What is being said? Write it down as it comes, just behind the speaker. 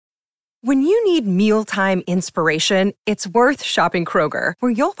When you need mealtime inspiration, it's worth shopping Kroger,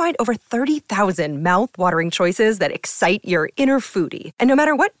 where you'll find over 30,000 mouth-watering choices that excite your inner foodie. And no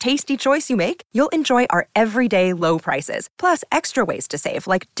matter what tasty choice you make, you'll enjoy our everyday low prices, plus extra ways to save,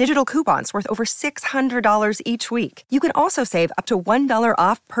 like digital coupons worth over $600 each week. You can also save up to $1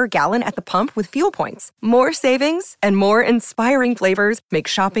 off per gallon at the pump with fuel points. More savings and more inspiring flavors make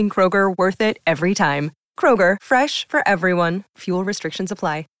shopping Kroger worth it every time. Kroger, fresh for everyone. Fuel restrictions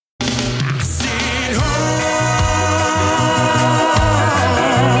apply.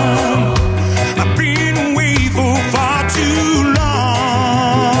 I've been away for far too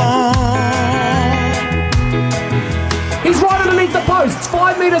long. He's right underneath the posts,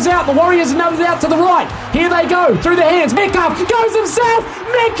 5 metres out. The Warriors numbs out to the right. Here they go, through the hands. Metcalf goes himself.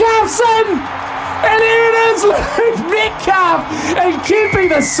 Metcalf's in. And here it is, Luke Metcalf. And Kempy,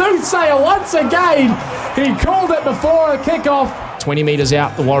 the soothsayer, once again. He called it before a kickoff. 20 metres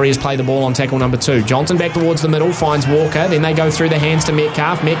out, the Warriors play the ball on tackle number 2. Johnson back towards the middle, finds Walker. Then they go through the hands to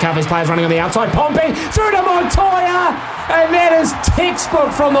Metcalf. Metcalf has players running on the outside. Pompey through to Montoya. And that is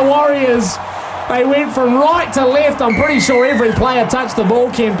textbook from the Warriors. They went from right to left. I'm pretty sure every player touched the ball,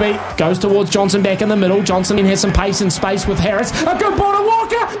 Kempy. Goes towards Johnson back in the middle. Johnson has some pace and space with Harris. A good ball to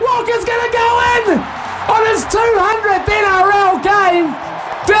Walker. Walker's going to go in on his 200th NRL game.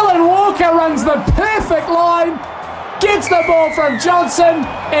 Dylan Walker runs the perfect line. Gets the ball from Johnson,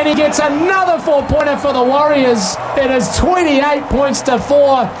 and he gets another 4-pointer for the Warriors. It is 28 points to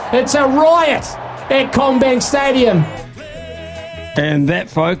 4. It's a riot at Combank Stadium. And that,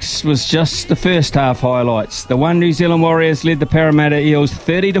 folks, was just the first half highlights. The One New Zealand Warriors led the Parramatta Eels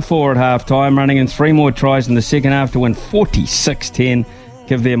 30-4 at half-time, running in 3 more tries in the second half to win 46-10.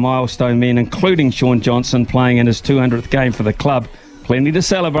 Give their milestone men, including Shaun Johnson, playing in his 200th game for the club, plenty to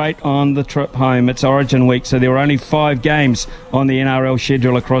celebrate on the trip home. It's Origin week, so there were only 5 games on the NRL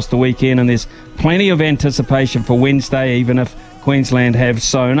schedule across the weekend, and there's plenty of anticipation for Wednesday, even if Queensland have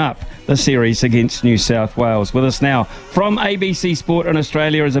sewn up the series against New South Wales. With us now from ABC Sport in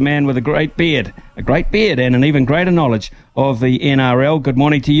Australia is a man with a great beard and an even greater knowledge of the NRL. Good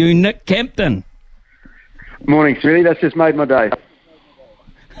morning to you, Nick Campton. Morning, Smithy. That's just made my day.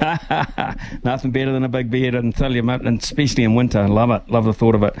 Nothing better than a big beard, and tell you, mate, and especially in winter. Love it. Love the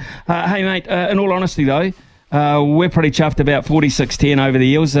thought of it. Hey, mate, in all honesty, though, we're pretty chuffed about 46-10 over the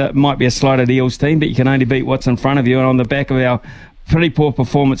Eels. It might be a slighted Eels team, but you can only beat what's in front of you. And on the back of our pretty poor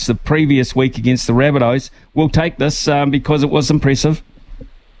performance the previous week against the Rabbitohs, we'll take this because it was impressive.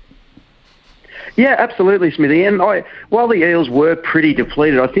 Yeah, absolutely, Smithy. And while the Eels were pretty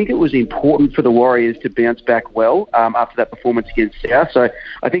depleted, I think it was important for the Warriors to bounce back well after that performance against South. So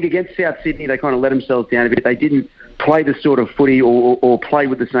I think against South Sydney, they kind of let themselves down a bit. They didn't play the sort of footy or play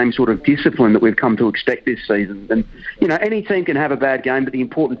with the same sort of discipline that we've come to expect this season. And, you know, any team can have a bad game, but the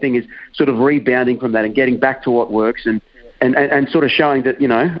important thing is sort of rebounding from that and getting back to what works and sort of showing that, you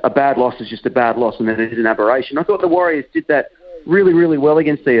know, a bad loss is just a bad loss and that it is an aberration. I thought the Warriors did that really, really well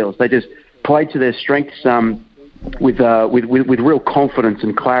against the Eels. They just played to their strengths with real confidence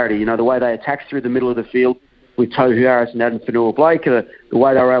and clarity. You know, the way they attacked through the middle of the field with Tohu Harris and Adam Fanua-Blake, the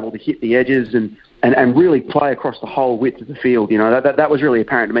way they were able to hit the edges and really play across the whole width of the field. You know, that was really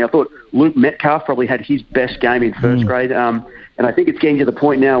apparent to me. I thought Luke Metcalf probably had his best game in first grade. And I think it's getting to the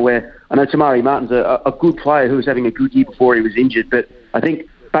point now where I know Tamari Martin's a good player who was having a good year before he was injured, but I think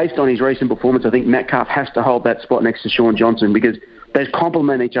based on his recent performance, I think Metcalf has to hold that spot next to Shaun Johnson because they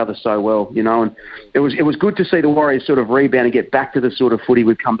complement each other so well, you know, and it was good to see the Warriors sort of rebound and get back to the sort of footy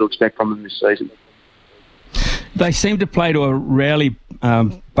we've come to expect from them this season. They seem to play to a really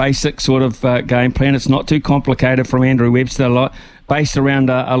basic sort of game plan. It's not too complicated from Andrew Webster, based around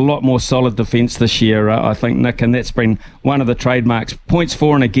a lot more solid defence this year, I think, Nick, and that's been one of the trademarks. Points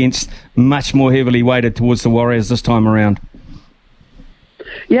for and against, much more heavily weighted towards the Warriors this time around.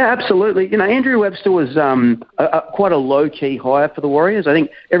 Yeah, absolutely. You know, Andrew Webster was quite a low-key hire for the Warriors. I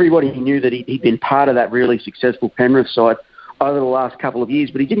think everybody knew that he'd been part of that really successful Penrith side over the last couple of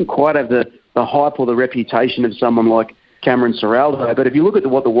years, but he didn't quite have the hype or the reputation of someone like Cameron Ciraldo. But if you look at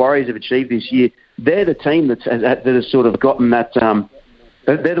what the Warriors have achieved this year, they're the team that has sort of gotten that.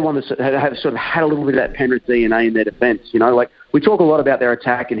 They're the one that have sort of had a little bit of that Penrith DNA in their defence. You know, like we talk a lot about their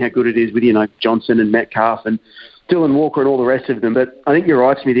attack and how good it is with, you know, Johnson and Metcalf and Dylan Walker and all the rest of them, but I think you're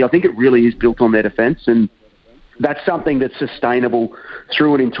right, Smithy. I think it really is built on their defence, and that's something that's sustainable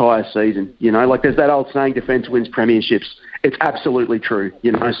through an entire season. You know, like there's that old saying, defence wins premierships. It's absolutely true,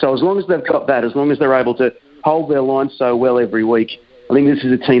 you know. So as long as they've got that, as long as they're able to hold their line so well every week, I think this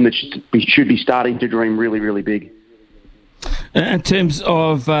is a team that should be starting to dream really, really big. In terms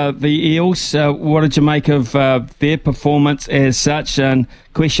of the Eels, what did you make of their performance as such, and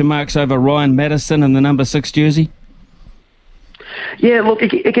question marks over Ryan Madison in the number 6 jersey? Yeah, look,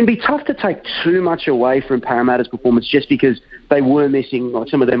 it can be tough to take too much away from Parramatta's performance just because they were missing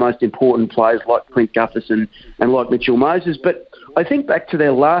some of their most important players like Clint Gutherson and like Mitchell Moses. But I think back to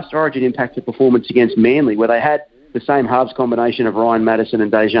their last Origin impacted performance against Manly, where they had the same halves combination of Ryan Madison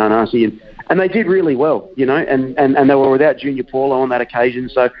and Dejan Arce, and they did really well, and they were without Junior Paulo on that occasion.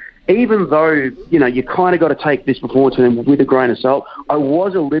 So even though, you kind of got to take this performance with a grain of salt, I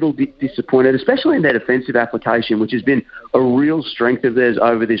was a little bit disappointed, especially in their defensive application, which has been a real strength of theirs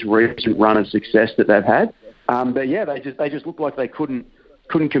over this recent run of success that they've had. But yeah, they just looked like they couldn't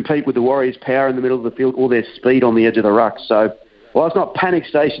compete with the Warriors' power in the middle of the field or their speed on the edge of the ruck. So while it's not panic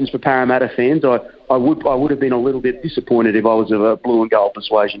stations for Parramatta fans, I would have been a little bit disappointed if I was of a blue and gold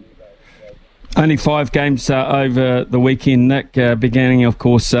persuasion. Only 5 games over the weekend, Nick, beginning, of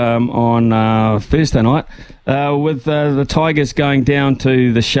course, on Thursday night, with the Tigers going down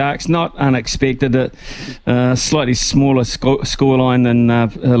to the Sharks. Not unexpected, slightly smaller scoreline than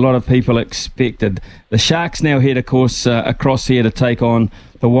a lot of people expected. The Sharks now head, of course, across here to take on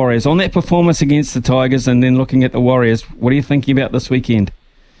the Warriors. On that performance against the Tigers and then looking at the Warriors, what are you thinking about this weekend?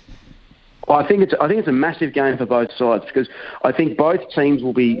 Well, I think it's a massive game for both sides because I think both teams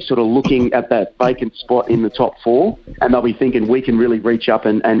will be sort of looking at that vacant spot in the top 4, and they'll be thinking we can really reach up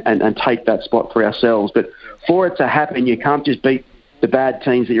and take that spot for ourselves. But for it to happen, you can't just beat the bad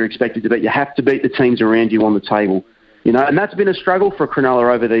teams that you're expected to beat. You have to beat the teams around you on the table, and that's been a struggle for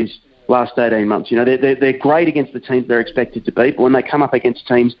Cronulla over these last 18 months. They're great against the teams they're expected to beat, but when they come up against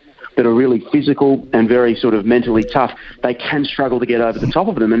teams that are really physical and very sort of mentally tough, they can struggle to get over the top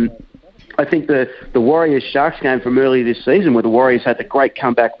of them. And I think the Warriors-Sharks game from earlier this season, where the Warriors had the great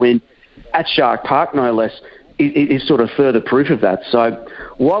comeback win at Shark Park, no less, is sort of further proof of that. So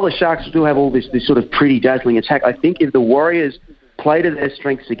while the Sharks still have all this sort of pretty dazzling attack, I think if the Warriors play to their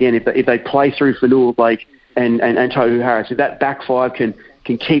strengths again, if they play through Fanua Blake and Tohu Harris, if that back five can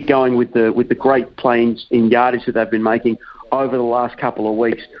keep going with the great play in yardage that they've been making over the last couple of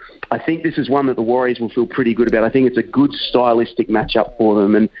weeks, I think this is one that the Warriors will feel pretty good about. I think it's a good stylistic matchup for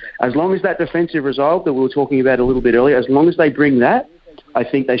them. And as long as that defensive resolve that we were talking about a little bit earlier, as long as they bring that, I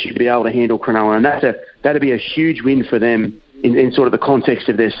think they should be able to handle Cronulla. And that'd be a huge win for them in sort of the context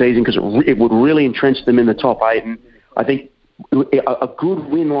of their season, because it would really entrench them in the top 8. And I think a good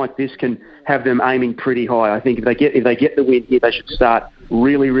win like this can have them aiming pretty high. I think if they get the win here, they should start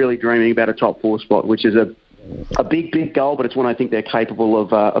really, really dreaming about a top 4 spot, which is a big goal, but it's one I think they're capable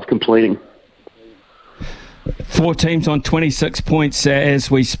of completing. 4 teams on 26 points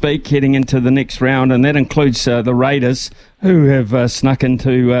as we speak, heading into the next round, and that includes the Raiders, who have snuck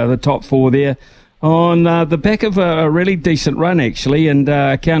into the top 4 there on the back of a really decent run, actually, and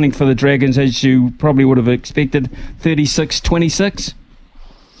accounting for the Dragons, as you probably would have expected, 36-26.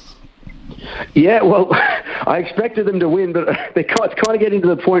 Yeah, well, I expected them to win, but it's kind of getting to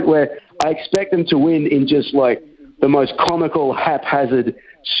the point where I expect them to win in just like the most comical, haphazard,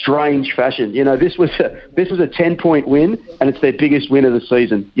 strange fashion. This was a 10-point win, and it's their biggest win of the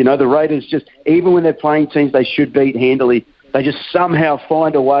season. The Raiders just, even when they're playing teams they should beat handily, they just somehow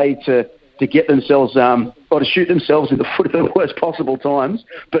find a way to get themselves or to shoot themselves in the foot at the worst possible times,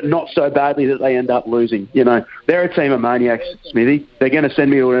 but not so badly that they end up losing. They're a team of maniacs, Smithy. They're going to send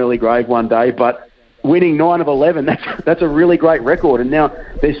me to an early grave one day, but winning 9 of 11, that's a really great record. And now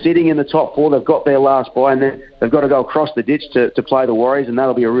they're sitting in the top 4. They've got their last bye, and then they've got to go across the ditch to play the Warriors, and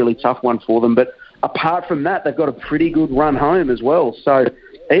that'll be a really tough one for them. But apart from that, they've got a pretty good run home as well. So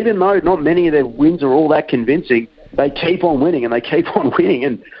even though not many of their wins are all that convincing, they keep on winning, and they keep on winning.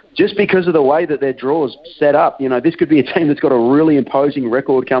 And just because of the way that their draw's set up, this could be a team that's got a really imposing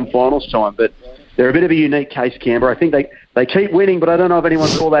record come finals time. But they're a bit of a unique case, Canberra. I think they keep winning, but I don't know if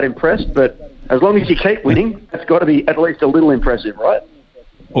anyone's all that impressed. But as long as you keep winning, that's got to be at least a little impressive, right?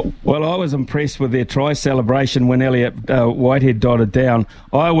 Well, I was impressed with their try celebration when Elliot Whitehead dotted down.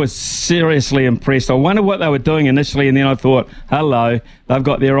 I was seriously impressed. I wondered what they were doing initially, and then I thought, hello, they've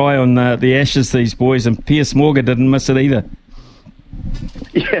got their eye on the Ashes, these boys, and Piers Morgan didn't miss it either.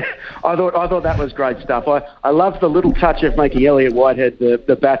 Yeah, I thought that was great stuff. I love the little touch of making Elliot Whitehead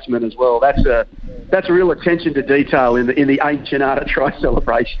the batsman as well. That's a real attention to detail in the ancient art of try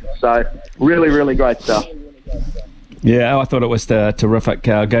celebration. So really, really great stuff. Yeah, I thought it was terrific.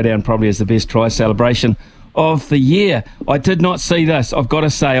 Go down probably as the best try celebration of the year. I did not see this. I've got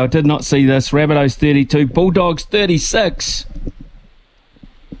to say, I did not see this. Rabbitohs 32, Bulldogs 36.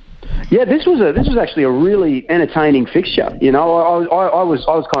 Yeah, this was actually a really entertaining fixture. I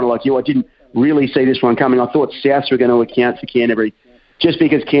was kind of like you. I really see this one coming. I thought Souths were going to account for Canterbury, just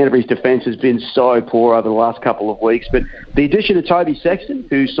because Canterbury's defence has been so poor over the last couple of weeks. But the addition of Toby Sexton,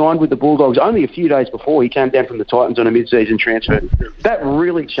 who signed with the Bulldogs only a few days before he came down from the Titans on a mid-season transfer, that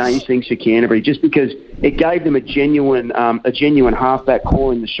really changed things for Canterbury, just because it gave them a genuine halfback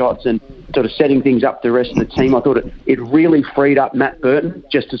calling the shots and sort of setting things up for the rest of the team. I thought it really freed up Matt Burton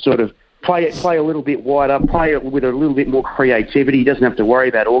just to sort of play a little bit wider, play it with a little bit more creativity. He doesn't have to worry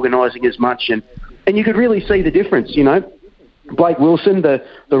about organising as much. And you could really see the difference, you know. Blake Wilson, the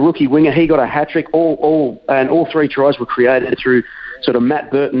rookie winger, he got a hat-trick. All three tries were created through sort of Matt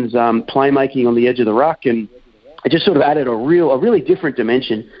Burton's playmaking on the edge of the ruck, and it just sort of added a really different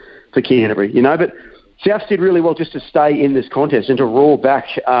dimension for Canterbury, you know. But Souths did really well just to stay in this contest and to roar back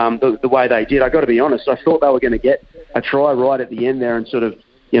the way they did. I got to be honest, I thought they were going to get a try right at the end there and sort of,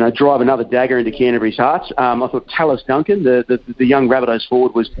 you know, drive another dagger into Canterbury's hearts. I thought Tallis Duncan, the young Rabbitohs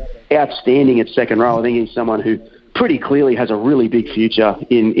forward, was outstanding at second row. I think he's someone who pretty clearly has a really big future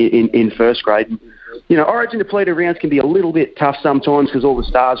in first grade. And, you know, Origin depleted rounds can be a little bit tough sometimes because all the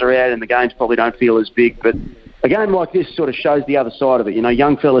stars are out and the games probably don't feel as big. But a game like this sort of shows the other side of it. You know,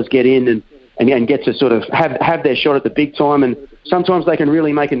 young fellas get in and get to sort of have their shot at the big time, and sometimes they can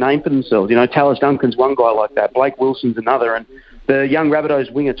really make a name for themselves. You know, Tallis Duncan's one guy like that. Blake Wilson's another. And the young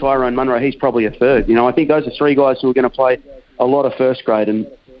Rabbitohs winger Tyrone Munro, he's probably a third. You know, I think those are three guys who are going to play a lot of first grade. And,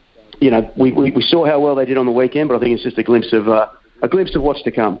 you know, we saw how well they did on the weekend, but I think it's just a glimpse of what's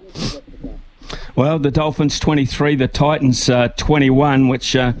to come. Well, the Dolphins 23, the Titans 21,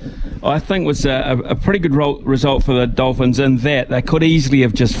 which I think was a pretty good result for the Dolphins in that they could easily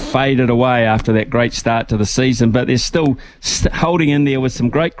have just faded away after that great start to the season, but they're still holding in there with some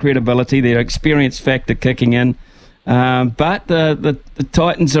great credibility, their experience factor kicking in. But the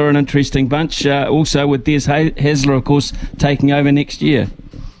Titans are an interesting bunch, also with Des Hasler, of course, taking over next year.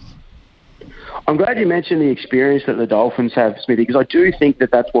 I'm glad you mentioned the experience that the Dolphins have, Smithy, because I do think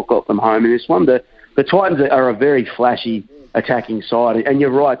that that's what got them home in this one. The Titans are a very flashy attacking side, and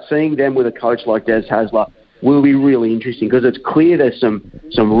you're right, seeing them with a coach like Des Hasler will be really interesting, because it's clear there's some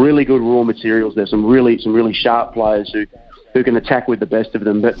really good raw materials. There's some really sharp players who can attack with the best of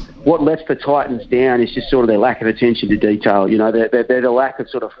them. But what lets the Titans down is just sort of their lack of attention to detail. You know, they're the lack of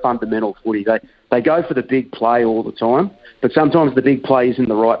sort of fundamental footy. They go for the big play all the time, but sometimes the big play isn't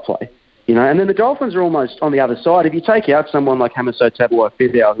the right play. You know, and then the Dolphins are almost on the other side. If you take out someone like Hamiso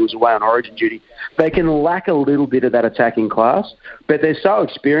Tabuai-Fidow, who's away on Origin duty, they can lack a little bit of that attacking class, but they're so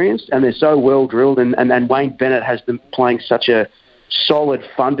experienced and they're so well drilled, and Wayne Bennett has them playing such a solid,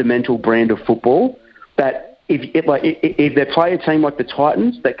 fundamental brand of football that if they play a team like the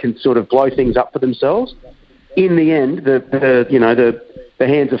Titans that can sort of blow things up for themselves, in the end, the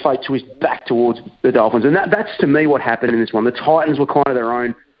hands of fate twist back towards the Dolphins, and that's to me what happened in this one. The Titans were kind of their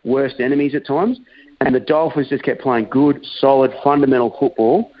own worst enemies at times, and the Dolphins just kept playing good, solid, fundamental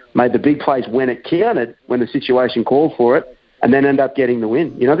football, made the big plays when it counted, when the situation called for it, and then end up getting the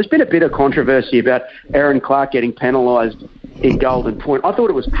win. You know, there's been a bit of controversy about Aaron Clark getting penalised in Golden Point. I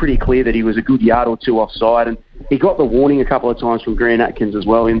thought it was pretty clear that he was a good yard or two offside, and he got the warning a couple of times from Grant Atkins as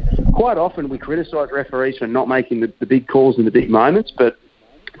well. And quite often we criticise referees for not making the big calls in the big moments, but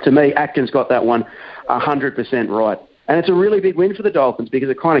to me, Atkins got that one 100% right. And it's a really big win for the Dolphins because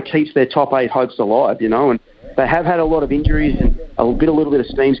it kind of keeps their top 8 hopes alive, you know. And they have had a lot of injuries and a little bit of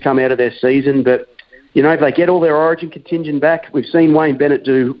steam's come out of their season. But, you know, if they get all their Origin contingent back, we've seen Wayne Bennett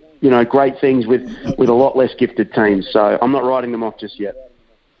do, you know, great things with a lot less gifted teams. So I'm not writing them off just yet.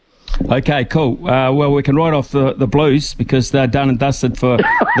 Okay, cool. Well, we can write off the Blues because they're done and dusted for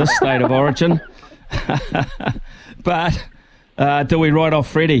this state of Origin. But... do we write off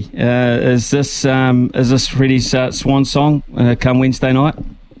Freddie? Is this Freddie's swan song come Wednesday night?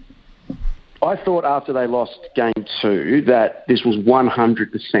 I thought after they lost Game 2 that this was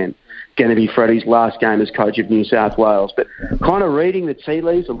 100% going to be Freddie's last game as coach of New South Wales. But kind of reading the tea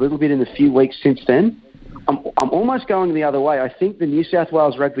leaves a little bit in the few weeks since then, I'm almost going the other way. I think the New South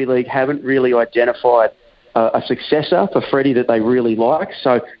Wales Rugby League haven't really identified a successor for Freddie that they really like.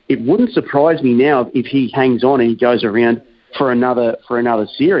 So it wouldn't surprise me now if he hangs on and he goes around for another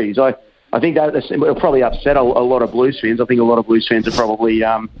series. I think that it'll probably upset a lot of Blues fans. I think a lot of Blues fans are probably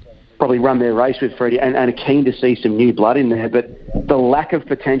run their race with Freddie and are keen to see some new blood in there. But the lack of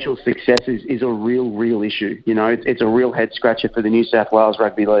potential success is a real issue. You know, it's a real head scratcher for the New South Wales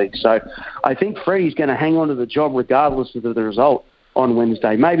Rugby League. So I think Freddie's going to hang on to the job regardless of the result on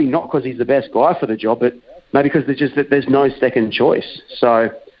Wednesday. Maybe not because he's the best guy for the job, but maybe because there's no second choice.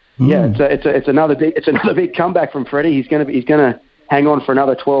 So. Yeah, it's another big comeback from Freddie. He's going to hang on for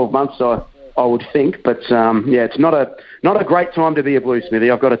another 12 months, I would think. But it's not a great time to be a Blues,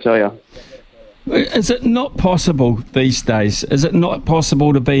 Smithy, I've got to tell you. Is it not possible these days? Is it not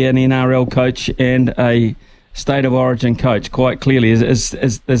possible to be an NRL coach and a State of Origin coach? Quite clearly, is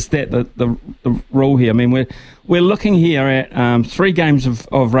that the rule here? I mean, we're looking here at 3 games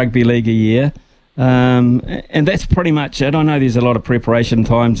of rugby league a year, and that's pretty much it. I know there's a lot of preparation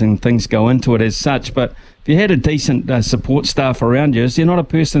times and things go into it as such, but if you had a decent support staff around you, is there not a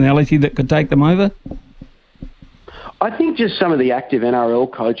personality that could take them over? I think just some of the active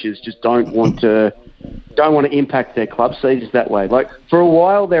NRL coaches just don't want to impact their club seasons that way. Like, for a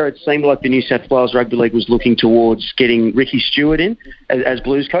while there, it seemed like the New South Wales Rugby League was looking towards getting Ricky Stewart in as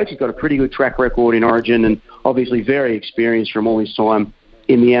Blues coach. He's got a pretty good track record in Origin and obviously very experienced from all his time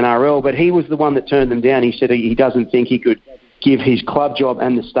in the NRL, but he was the one that turned them down. He said he doesn't think he could give his club job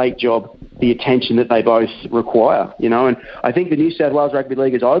and the state job the attention that they both require, you know. And I think the New South Wales Rugby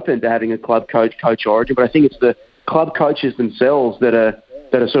League is open to having a club coach Origin, but I think it's the club coaches themselves that are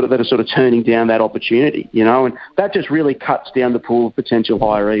sort of turning down that opportunity, you know, and that just really cuts down the pool of potential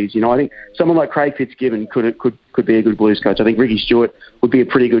hirees. You know, I think someone like Craig Fitzgibbon could be a good Blues coach. I think Ricky Stewart would be a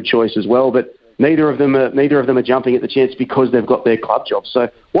pretty good choice as well, but neither of them are jumping at the chance because they've got their club job. So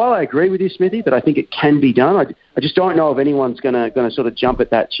while I agree with you, Smithy, that I think it can be done, I just don't know if anyone's going to sort of jump at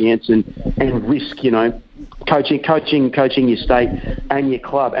that chance and risk, you know, coaching your state and your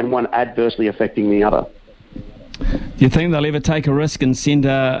club and one adversely affecting the other. Do you think they'll ever take a risk and send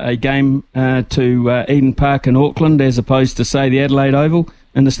a game to Eden Park in Auckland as opposed to, say, the Adelaide Oval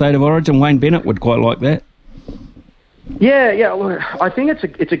in the State of Origin? Wayne Bennett would quite like that. Yeah. Look, I think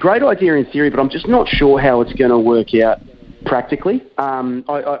it's a great idea in theory, but I'm just not sure how it's going to work out practically.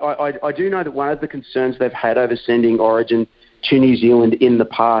 I do know that one of the concerns they've had over sending Origin to New Zealand in the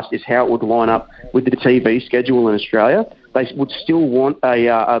past is how it would line up with the TV schedule in Australia. They would still want a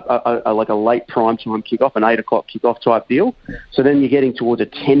late prime time kickoff, an 8 o'clock kickoff type deal. So then you're getting towards a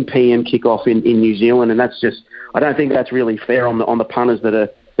 10 p.m. kickoff in New Zealand, and that's just, I don't think that's really fair on the punters that are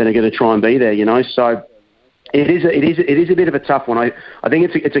going to try and be there, you know. So it is a bit of a tough one. I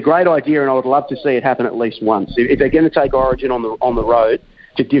think it's a great idea, and I would love to see it happen at least once. If they're going to take Origin on the road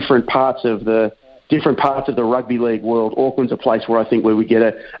to different parts of the rugby league world, Auckland's a place where I think we get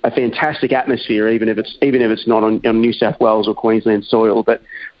a fantastic atmosphere, even if it's not on New South Wales or Queensland soil. But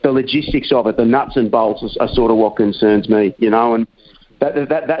the logistics of it, the nuts and bolts, are sort of what concerns me, you know. And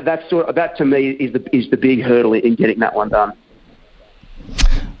that to me is the big hurdle in getting that one done.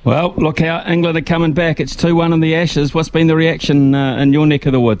 Well, look how England are coming back. It's 2-1 in the Ashes. What's been the reaction in your neck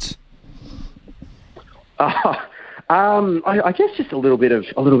of the woods? I guess just a little bit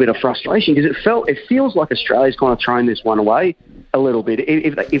of frustration, because it feels like Australia's kind of thrown this one away a little bit.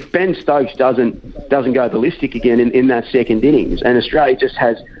 If Ben Stokes doesn't go ballistic again in that second innings, and Australia just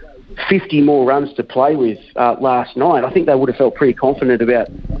has 50 more runs to play with last night, I think they would have felt pretty confident about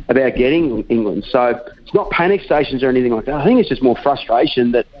getting England. So it's not panic stations or anything like that. I think it's just more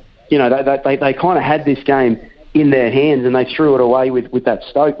frustration that, you know, they kind of had this game in their hands and they threw it away with that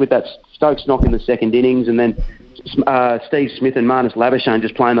Stokes knock in the second innings, and then Steve Smith and Marnus Labuschagne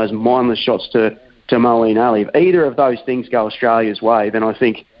just playing those mindless shots to Moeen Ali. If either of those things go Australia's way, then I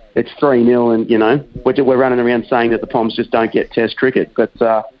think it's 3-0, and, you know, we're running around saying that the Poms just don't get Test cricket. But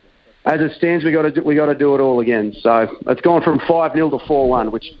as it stands, we got to do it all again. So it's gone from 5-0 to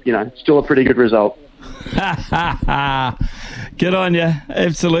 4-1, which, you know, still a pretty good result. Good on you.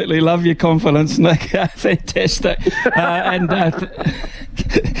 Absolutely love your confidence, Nick. Fantastic.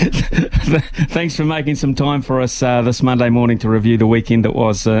 Thanks for making some time for us this Monday morning to review the weekend that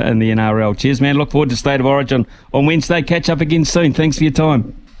was in the NRL. Cheers, man. Look forward to State of Origin on Wednesday. Catch up again soon. Thanks for your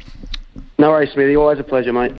time. No worries, Smithy. Always a pleasure, mate.